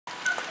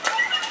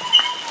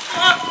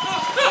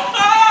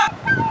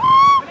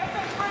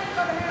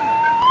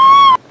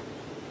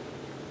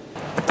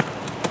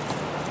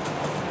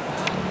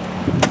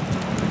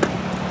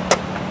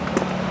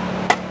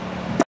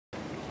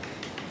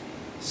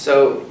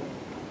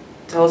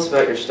Tell us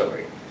about your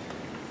story.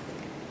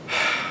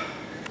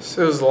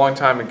 So it was a long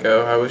time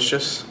ago. I was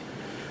just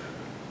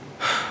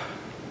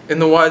in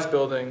the Wise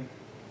building,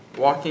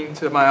 walking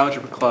to my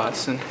algebra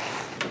class, and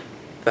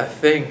that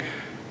thing,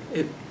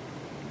 it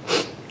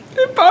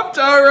popped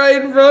out right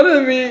in front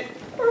of me. I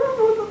don't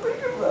know what to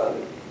think about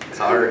it. It's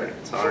alright,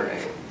 it's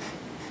alright.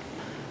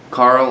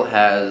 Carl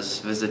has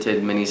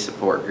visited many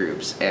support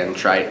groups and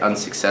tried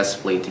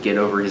unsuccessfully to get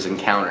over his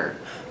encounter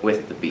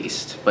with the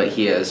beast, but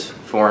he has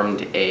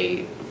formed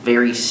a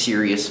very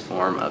serious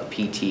form of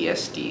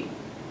PTSD.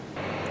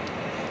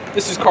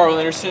 This is Carl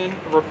Anderson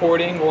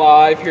reporting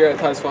live here at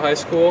Titusville High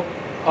School.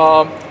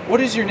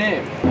 What is your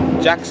name?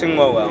 Jackson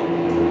Lowell.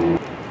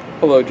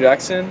 Hello,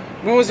 Jackson.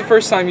 When was the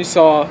first time you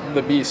saw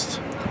the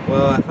beast?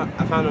 Well, I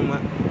found him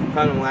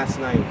last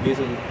night. He was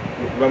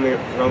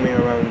roaming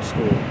around the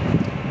school.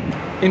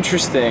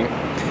 Interesting.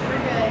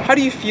 How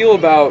do you feel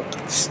about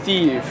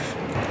Steve?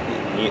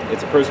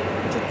 It's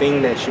a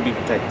thing that should be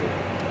protected.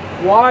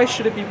 Why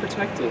should it be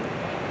protected?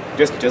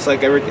 Just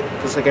like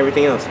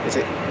everything else. It's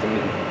a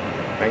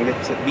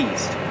magnificent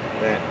beast.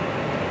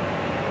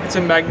 It's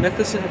a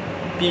magnificent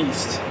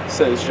beast,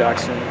 says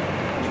Jackson.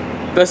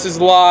 This is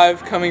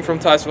live coming from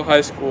Titusville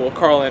High School.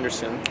 Carl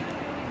Anderson.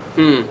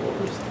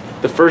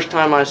 The first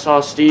time I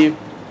saw Steve,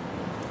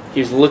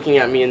 he was looking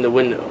at me in the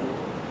window.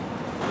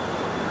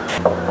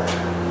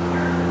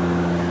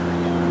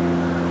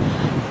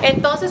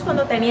 Entonces,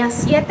 cuando tenía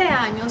 7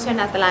 años en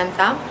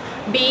Atlanta,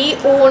 vi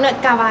un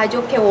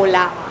caballo que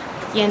volaba.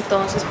 Y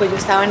entonces, pues yo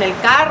estaba en el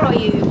carro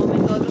y de un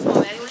momento a otro se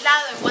movía de un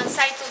lado, en one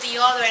side to the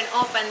other, and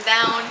up and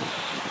down.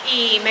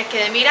 Y me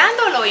quedé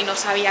mirándolo y no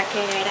sabía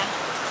qué era.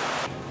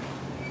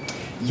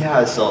 Yeah,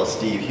 I saw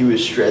Steve. He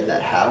was shredding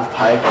that half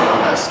pipe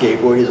on that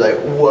skateboard. He's like,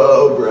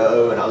 whoa,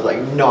 bro. And I was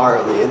like,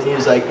 gnarly. And then he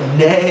was like,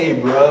 nay,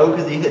 bro,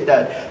 because he hit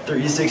that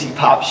 360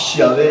 pop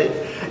shove it.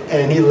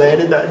 And he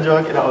landed that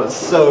junk, and I was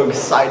so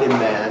excited,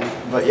 man.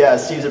 But yeah,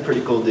 Steve's a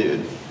pretty cool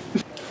dude.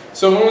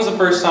 So when was the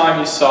first time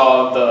you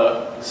saw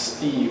the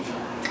Steve?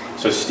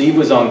 So Steve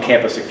was on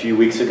campus a few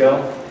weeks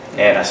ago,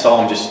 and I saw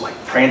him just like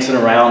prancing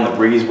around the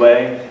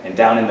breezeway and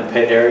down in the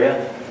pit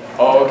area.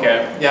 Oh,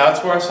 okay. Yeah,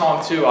 that's where I saw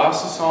him too. I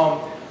also saw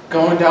him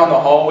going down the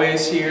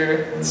hallways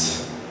here.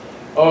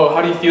 Oh,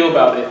 how do you feel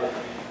about it?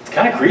 It's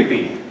kind of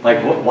creepy.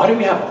 Like, why do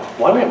we have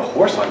a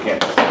horse on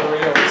campus? For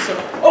real.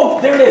 Oh,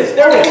 there it is!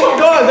 There it is! Oh my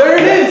God, there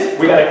it is!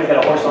 We got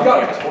a horse on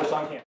campus. Horse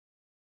on campus.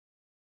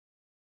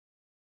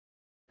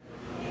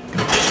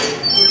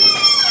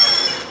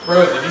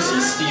 Bro, did you see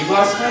Steve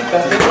last night?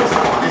 That thing was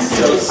He's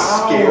so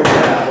scared,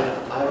 man.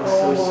 I was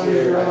so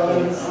scared. I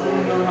can't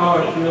I don't know how I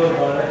feel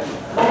about it.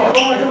 Oh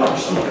my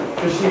gosh,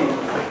 there's Steve.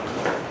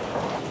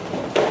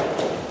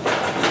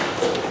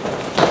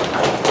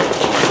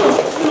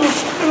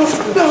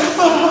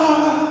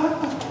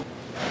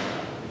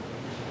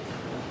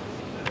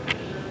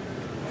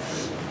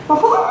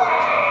 Oh,